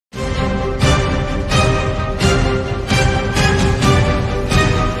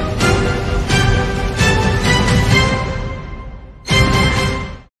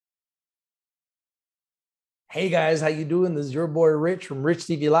Hey guys, how you doing? This is your boy Rich from Rich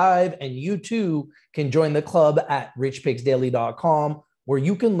TV Live, and you too can join the club at richpicksdaily.com where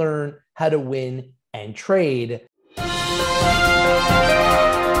you can learn how to win and trade. Hey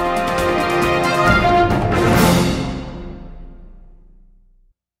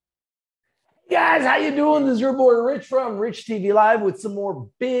guys, how you doing? This is your boy Rich from Rich TV Live with some more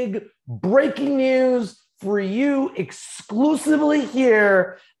big breaking news for you exclusively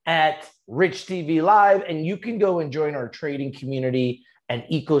here at Rich TV Live, and you can go and join our trading community and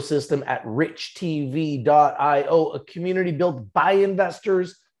ecosystem at richtv.io, a community built by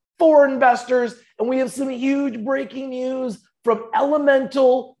investors for investors. And we have some huge breaking news from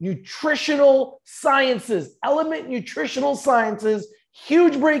Elemental Nutritional Sciences. Element Nutritional Sciences,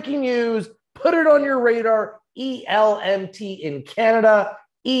 huge breaking news. Put it on your radar. ELMT in Canada,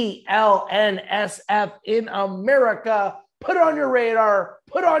 ELNSF in America. Put it on your radar,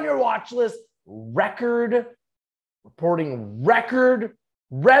 put it on your watch list. Reporting record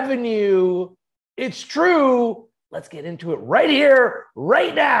revenue. It's true. Let's get into it right here,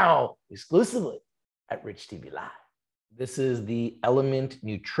 right now, exclusively at Rich TV Live. This is the Element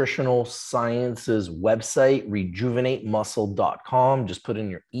Nutritional Sciences website, rejuvenatemuscle.com. Just put in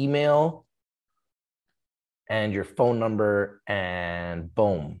your email and your phone number, and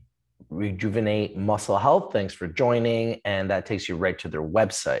boom. Rejuvenate Muscle Health. Thanks for joining. And that takes you right to their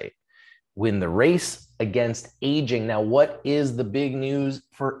website. Win the race against aging. Now, what is the big news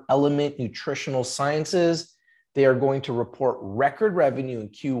for Element Nutritional Sciences? They are going to report record revenue in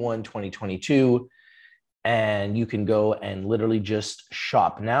Q1 2022. And you can go and literally just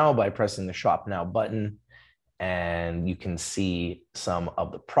shop now by pressing the shop now button. And you can see some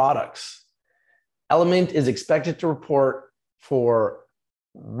of the products. Element is expected to report for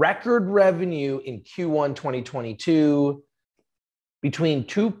record revenue in Q1 2022 between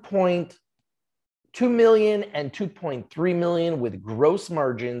 2.2 million and 2.3 million, with gross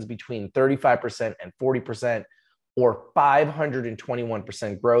margins between 35% and 40%, or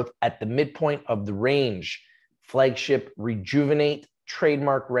 521% growth at the midpoint of the range. Flagship Rejuvenate,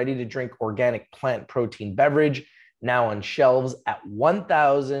 trademark ready-to-drink organic plant protein beverage, now on shelves at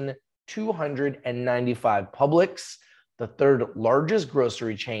 1,295 Publix. The third largest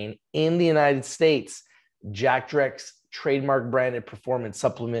grocery chain in the United States. Jack Dreck's trademark branded performance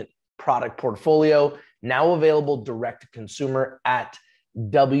supplement product portfolio, now available direct to consumer at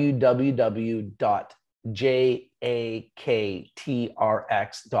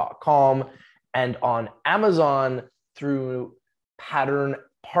www.jaktrx.com and on Amazon through Pattern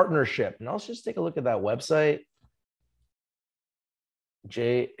Partnership. Now let's just take a look at that website.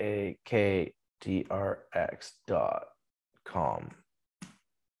 jaktrx.com.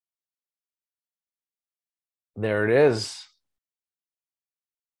 There it is.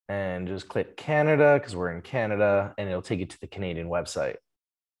 And just click Canada because we're in Canada, and it'll take you to the Canadian website.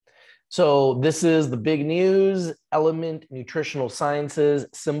 So this is the big news. Element Nutritional Sciences,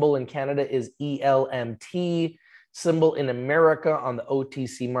 symbol in Canada is ELMT. Symbol in America on the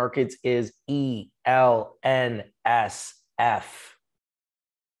OTC markets is ELNSF.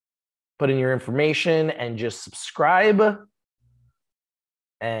 Put in your information and just subscribe.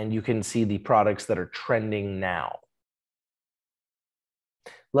 And you can see the products that are trending now.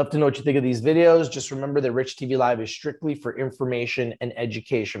 Love to know what you think of these videos. Just remember that Rich TV Live is strictly for information and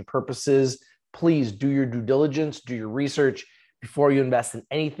education purposes. Please do your due diligence, do your research before you invest in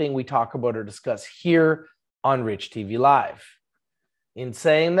anything we talk about or discuss here on Rich TV Live. In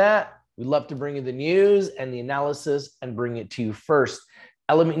saying that, we love to bring you the news and the analysis and bring it to you first.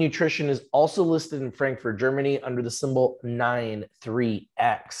 Element Nutrition is also listed in Frankfurt, Germany under the symbol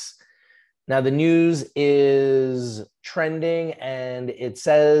 93X. Now, the news is trending, and it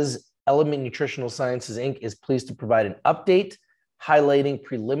says Element Nutritional Sciences Inc. is pleased to provide an update highlighting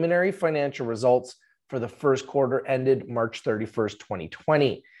preliminary financial results for the first quarter ended March 31st,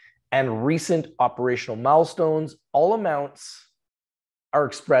 2020, and recent operational milestones. All amounts are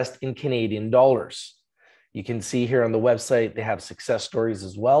expressed in Canadian dollars. You can see here on the website, they have success stories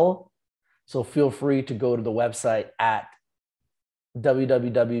as well. So feel free to go to the website at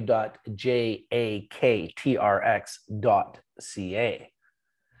www.jaktrx.ca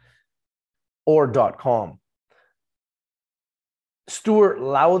or .com. Stuart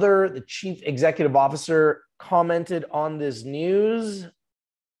Lowther, the Chief Executive Officer, commented on this news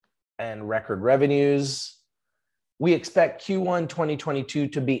and record revenues. We expect Q1 2022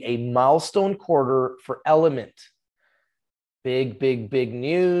 to be a milestone quarter for Element. Big, big, big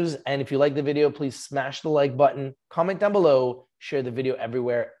news. And if you like the video, please smash the like button, comment down below, share the video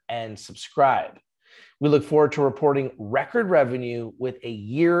everywhere, and subscribe. We look forward to reporting record revenue with a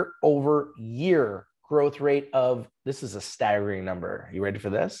year-over-year growth rate of, this is a staggering number. You ready for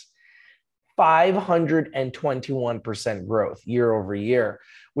this? 521% growth year over year,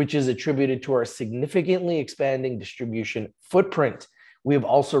 which is attributed to our significantly expanding distribution footprint. We have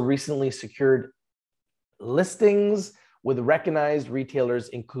also recently secured listings with recognized retailers,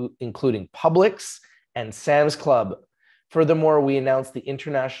 including Publix and Sam's Club. Furthermore, we announced the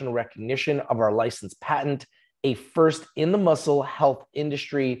international recognition of our licensed patent, a first in the muscle health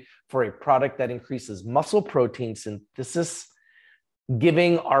industry for a product that increases muscle protein synthesis,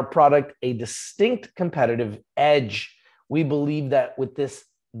 giving our product a distinct competitive edge. We believe that with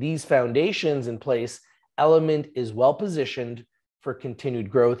these foundations in place, ELMT is well positioned for continued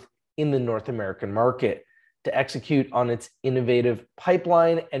growth in the North American market to execute on its innovative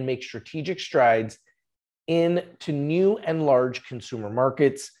pipeline and make strategic strides into new and large consumer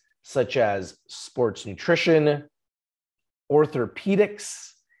markets such as sports nutrition,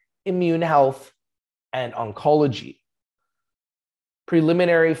 orthopedics, immune health, and oncology.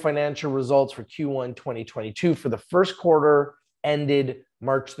 Preliminary financial results for Q1 2022 for the first quarter ended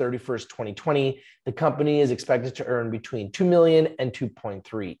March 31st, 2020. The company is expected to earn between $2 million and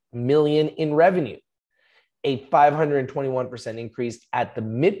 $2.3 million in revenue, a 521% increase at the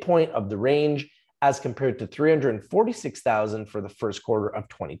midpoint of the range as compared to $346,000 for the first quarter of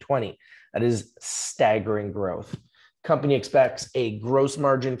 2020. That is staggering growth. Company expects a gross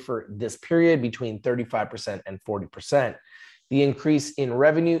margin for this period between 35% and 40%. The increase in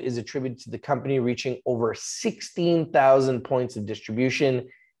revenue is attributed to the company reaching over 16,000 points of distribution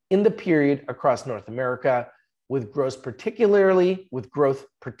in the period across North America, with growth particularly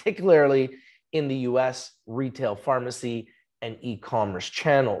in the US retail pharmacy and e-commerce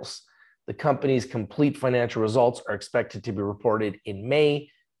channels. The company's complete financial results are expected to be reported in May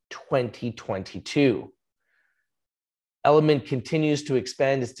 2022. ELMT continues to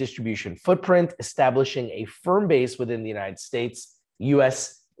expand its distribution footprint, establishing a firm base within the United States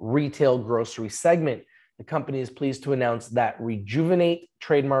US retail grocery segment. The company is pleased to announce that Rejuvenate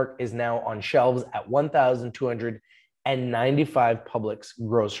trademark is now on shelves at 1,295 Publix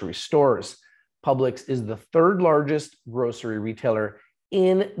grocery stores. Publix is the third largest grocery retailer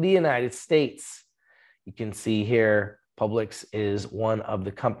in the United States. You can see here, Publix is one of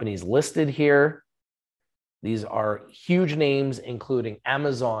the companies listed here. These are huge names, including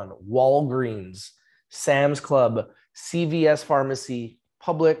Amazon, Walgreens, Sam's Club, CVS Pharmacy,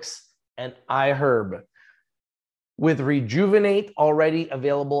 Publix, and iHerb. With Rejuvenate already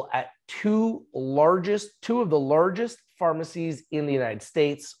available at two of the largest pharmacies in the United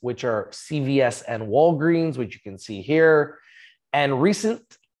States, which are CVS and Walgreens, which you can see here, and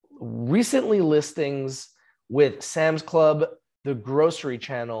recently listings with Sam's Club, the grocery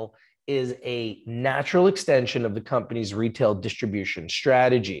channel is a natural extension of the company's retail distribution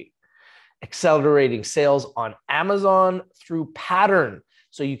strategy, accelerating sales on Amazon through Pattern.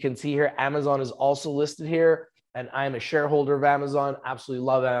 So you can see here, Amazon is also listed here, and I'm a shareholder of Amazon, absolutely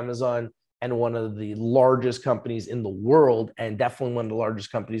love Amazon, and one of the largest companies in the world, and definitely one of the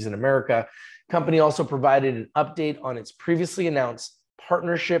largest companies in America. Company also provided an update on its previously announced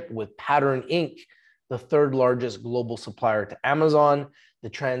partnership with Pattern Inc., the third largest global supplier to Amazon. The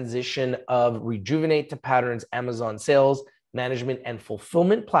transition of Rejuvenate to Pattern's Amazon sales, management, and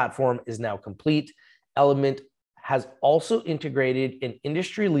fulfillment platform is now complete. ELMT has also integrated an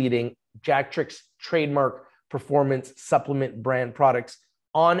industry-leading Jactrix trademark performance supplement brand products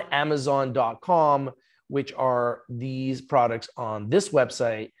on Amazon.com, which are these products on this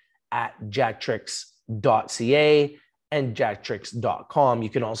website at jactrix.ca and jactrix.com. You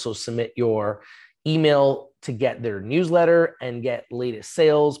can also submit your email to get their newsletter and get latest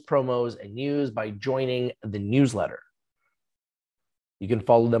sales, promos, and news by joining the newsletter. You can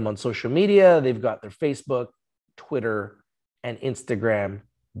follow them on social media. They've got their Facebook, Twitter, and Instagram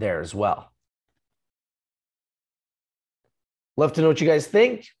there as well. Love to know what you guys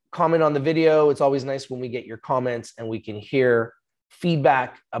think. Comment on the video. It's always nice when we get your comments and we can hear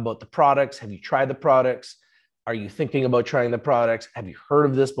feedback about the products. Have you tried the products? Are you thinking about trying the products? Have you heard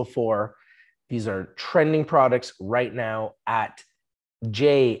of this before? These are trending products right now at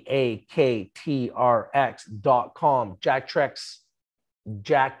jactrx.com,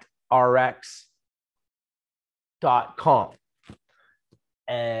 jactrx.com.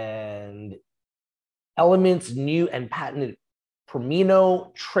 And ELMT's new and patented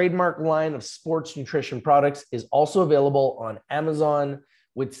Promino trademark line of sports nutrition products is also available on Amazon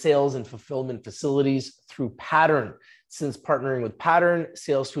with sales and fulfillment facilities through Pattern. Since partnering with Pattern,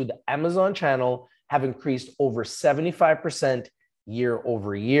 sales through the Amazon channel have increased over 75% year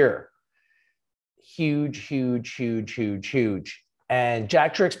over year. Huge, huge, huge, huge, huge. And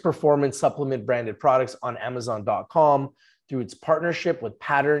Jactrix Performance Supplement branded products on Amazon.com through its partnership with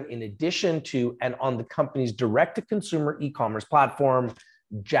Pattern, in addition to and on the company's direct-to-consumer e-commerce platform,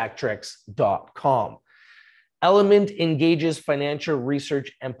 Jactrix.com. ELMT engages Financial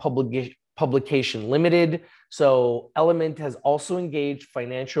Research and Publication Limited. So ELMT has also engaged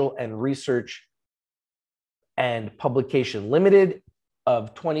Financial and Research and Publication Limited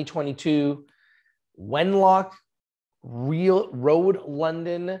of 2022, Wenlock Road,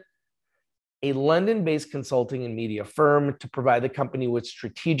 London, a London-based consulting and media firm, to provide the company with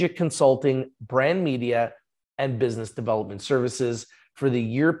strategic consulting, brand media, and business development services for the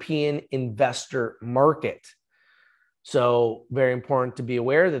European investor market. So very important to be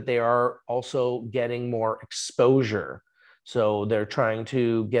aware that they are also getting more exposure. So they're trying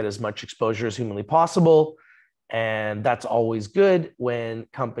to get as much exposure as humanly possible. And that's always good when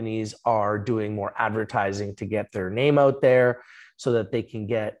companies are doing more advertising to get their name out there so that they can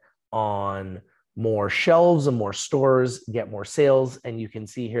get on more shelves and more stores, get more sales. And you can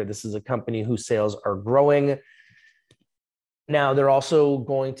see here, this is a company whose sales are growing. Now, they're also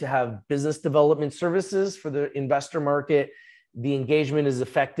going to have business development services for the investor market. The engagement is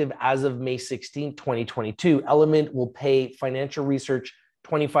effective as of May 16, 2022. ELMT will pay Financial Research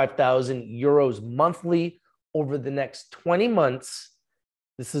 25,000 euros monthly over the next 20 months.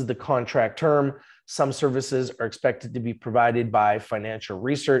 This is the contract term. Some services are expected to be provided by Financial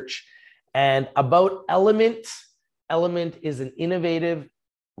Research. And about ELMT, ELMT is an innovative,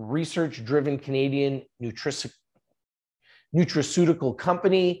 research-driven Canadian nutraceutical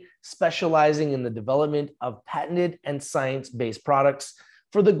company specializing in the development of patented and science-based products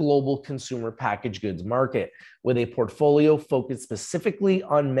for the global consumer packaged goods market, with a portfolio focused specifically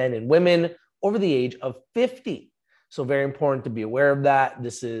on men and women over the age of 50. So very important to be aware of that.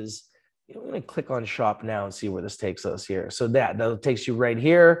 This is, I'm going to click on shop now and see where this takes us here. So that takes you right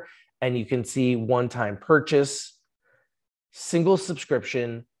here, and you can see one-time purchase, single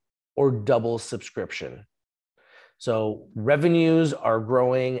subscription, or double subscription. So revenues are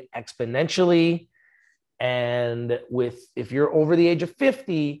growing exponentially. And if you're over the age of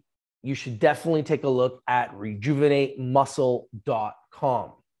 50, you should definitely take a look at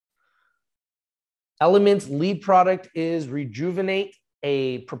rejuvenatemuscle.com. ELMT's lead product is Rejuvenate,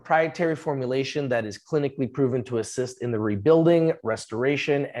 a proprietary formulation that is clinically proven to assist in the rebuilding,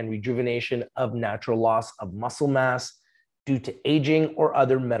 restoration, and rejuvenation of natural loss of muscle mass due to aging or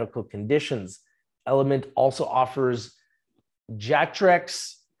other medical conditions. ELMT also offers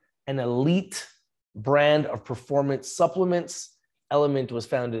Jactrix, an elite brand of performance supplements. ELMT was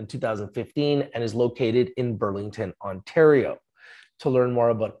founded in 2015 and is located in Burlington, Ontario. To learn more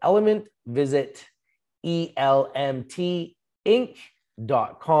about ELMT, visit ELMTinc.com.